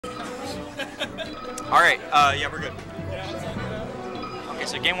All right, yeah, we're good. Okay,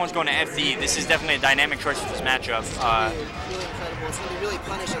 so game one's going to FD. This is definitely a dynamic choice for this matchup. Really incredible. It's going to be really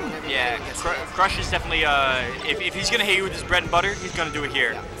punishing whenever Crush is definitely, if he's going to hit you with his bread and butter, he's going to do it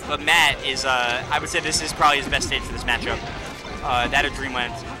here. Yeah. But Matt is, I would say this is probably his best stage for this matchup. That or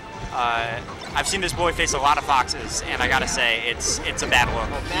Dreamland. I've seen this boy face a lot of foxes, and I gotta say, it's a battle.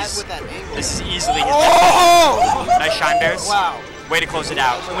 With that angle. This is easily his best. Nice shine bears. Wow. Way to close it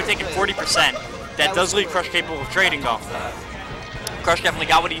out. And we're taking 40%. That does leave Crush capable of trading, though. Crush definitely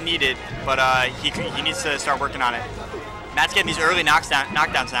got what he needed, but he needs to start working on it. Matt's getting these early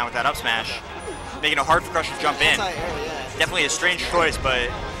knockdowns now with that up smash, making it hard for Crush to jump in. Definitely a strange choice, but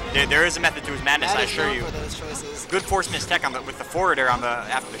there is a method to his madness, I assure you. Good force miss tech on with the forwarder on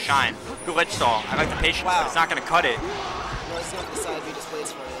after the shine. Good ledge stall. I like the patience, but it's not going to cut it.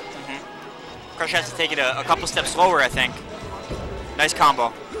 Crush has to take it a couple steps slower, I think. Nice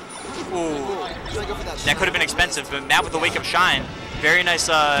combo. Ooh. That could have been expensive, but Matt with the wake up shine. Very nice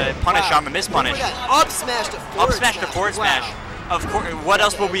punish on the miss punish. Up smash to forward smash. Of course, what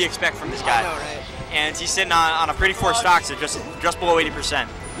else will we expect from this guy? I know, right? And he's sitting on a pretty forced stocks at just below 80%.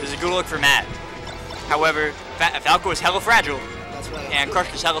 This is a good look for Matt. However, Falco is hella fragile, and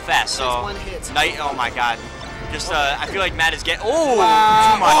Crush is hella fast. So, oh my God. Just, I feel like Matt is getting. Too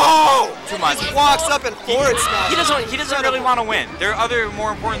much. He walks up and forward smash. He doesn't really want to win. There are other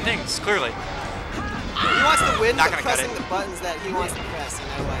more important things, clearly. He wants to win, but pressing the buttons that he wants to press.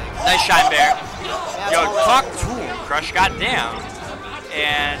 Nice shine bear. Yo, talk to him, Crush. Goddamn.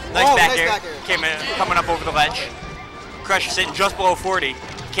 And nice back air. Coming up over the ledge. Crush is sitting just below 40.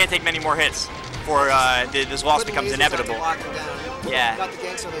 Can't take many more hits before this loss becomes inevitable. Yeah.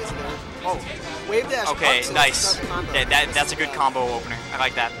 Okay, nice. That's a good combo opener. I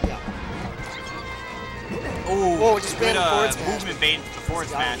like that. Oh, just good movement bait into the forward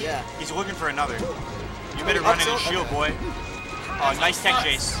smash. He's looking for another. You better run in his shield, boy. Oh, nice tech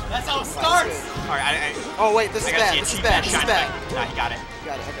chase. That's how it starts. All right, oh wait, this is bad. This is bad. Nah, he got it.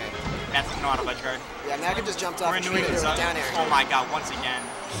 Got it. Okay. Matt doesn't know how to ledge guard. Yeah, Matt can just jumped off. We're into it. Down air. Oh my God! Once again,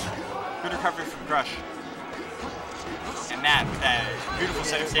 good recovery from Crush. And Matt with that beautiful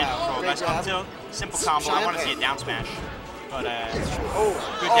center stage control. Nice up tilt, simple combo. I want to see a down smash, but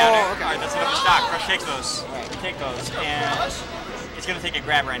good down air. Okay. All right, that's another stock. Crush takes those. Take those, and it's gonna take a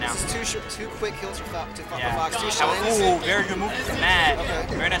grab right now. This is two quick kills for Fox. Ooh, very good move from Matt.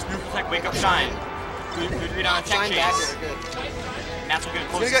 Very nice neutral tech. Wake up shine. Good read on the tech chase. Matt's looking to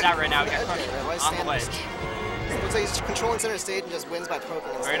close this out right now. He got Crush on the ledge. Looks like he's controlling center stage and just wins by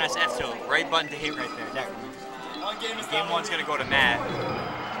poking. Very nice F tilt. Right button to hit right there. Game one's gonna go to Matt.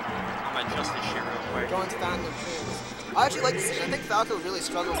 I'm gonna adjust this shit real quick. Going to found the I actually like this stage. I think Falco really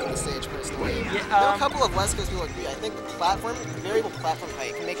struggles on the stage personally. There are a couple of less people agree. I think the platform, the variable platform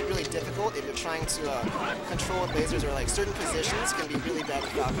height can make it really difficult if you're trying to control lasers or like certain positions can be really bad for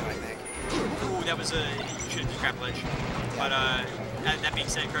Falco, I think. Ooh, that was a, you should have crap ledge. But that being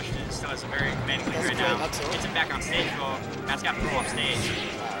said, Crush still has a very commanding lead right now. Gets him back on stage, well, Matt's got pro off stage.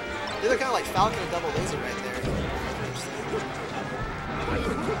 They look kind of like Falco double laser right there.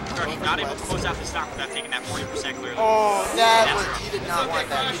 Crush not able to close out the stock without taking that 40% clearly. Oh, he did not want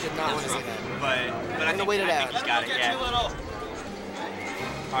that. He did not want to see that. But I think he's got it, yeah.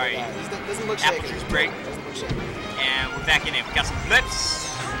 Alright, doesn't look apple juice break. And we're back in it. We got some flips.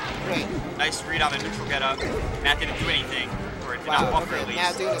 Great. Nice read on the neutral get up. Matt didn't do anything. Or did not buffer at least.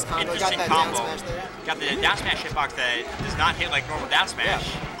 Matt doing his combo. Interesting got that combo. Down smash there. Got the down smash hitbox that does not hit like normal down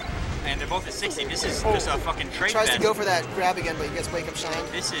smash. Yeah. And they're both at 60. This is just a fucking trade Tries fest. to go for that grab again, but he gets wake up shine.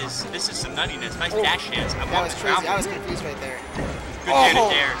 This is some nuttiness. Nice dash hands. That was crazy. I was confused right there. Good dare to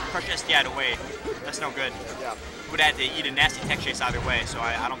dare. Crush SD out of the way. That's no good. Yeah. Would have had to eat a nasty tech chase either way, so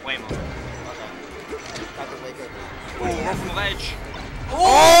I don't blame him. Okay. Got the wake up. Ooh, roll from the ledge.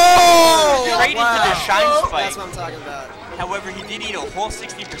 Oh! Straight into the shine spike. That's what I'm talking about. However, he did eat a whole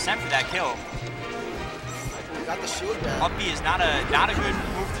 60% for that kill. Got the shield grab. Up B is not a good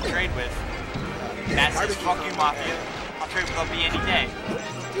move to trade with. That says fuck you, Mafia. I'll trade with Up B any day.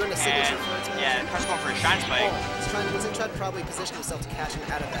 Doing a signature for it. Yeah, Crush going for a shine spike. He's going to try to probably position himself to catch him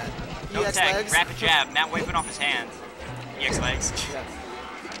out of that. No EX tech, legs. rapid jab, Matt waving off his hand. EX legs. Yeah.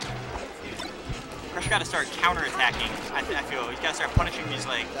 Crush got to start counter-attacking, I feel. He's got to start punishing these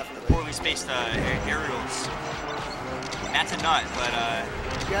like poorly spaced aerials. Matt's a nut, but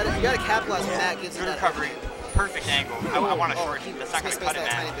you gotta capitalize when Matt gives you that recovery. Perfect angle. I want to shorten. That's not going to cut it,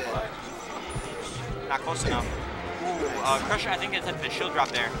 Matt. Not close enough. Ooh, Crush, I think, attempted a shield drop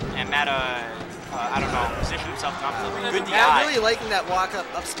there, and Matt, I don't know, positioned himself to up. Good DI. Matt really liking that walk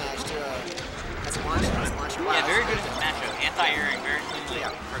up smash to nice launch. Nice launch. Wow, yeah, very good in this matchup. Anti-airing very cleanly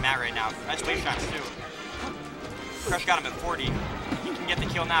for Matt right now. Nice wave shots too. Crush got him at 40. He can get the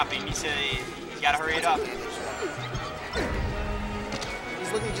kill now, but he's got to hurry it up.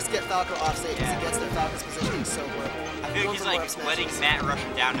 He's looking to just get Falco off stage. As he gets there, Falco's positioning so good. I feel like he's like letting Matt rush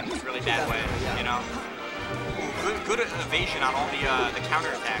him down in this really bad way, you know? Ooh, good evasion on all the counter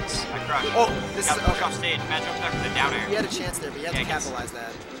attacks by Crush. Oh, this got is push off stage. Matt jumps back for the down air. He had a chance there, but he had to capitalize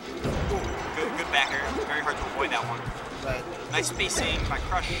that. Good back air. Very hard to avoid that one. Right. Nice spacing by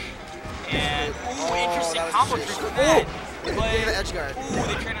Crush. And interesting that was combo trick for Matt. They gave an edge guard.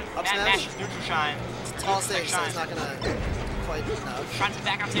 They train on Matt Nash's neutral shine. It's a tall stage, so it's not gonna quite enough. Shines it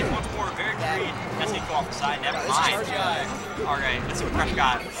back on stage once more. Very green. That's gonna go off the side. Never mind. Alright, let's see what Crush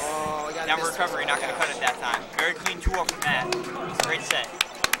got. Oh, Downward recovery, not gonna cut it that time. Very clean 2-0 from Matt. Great set.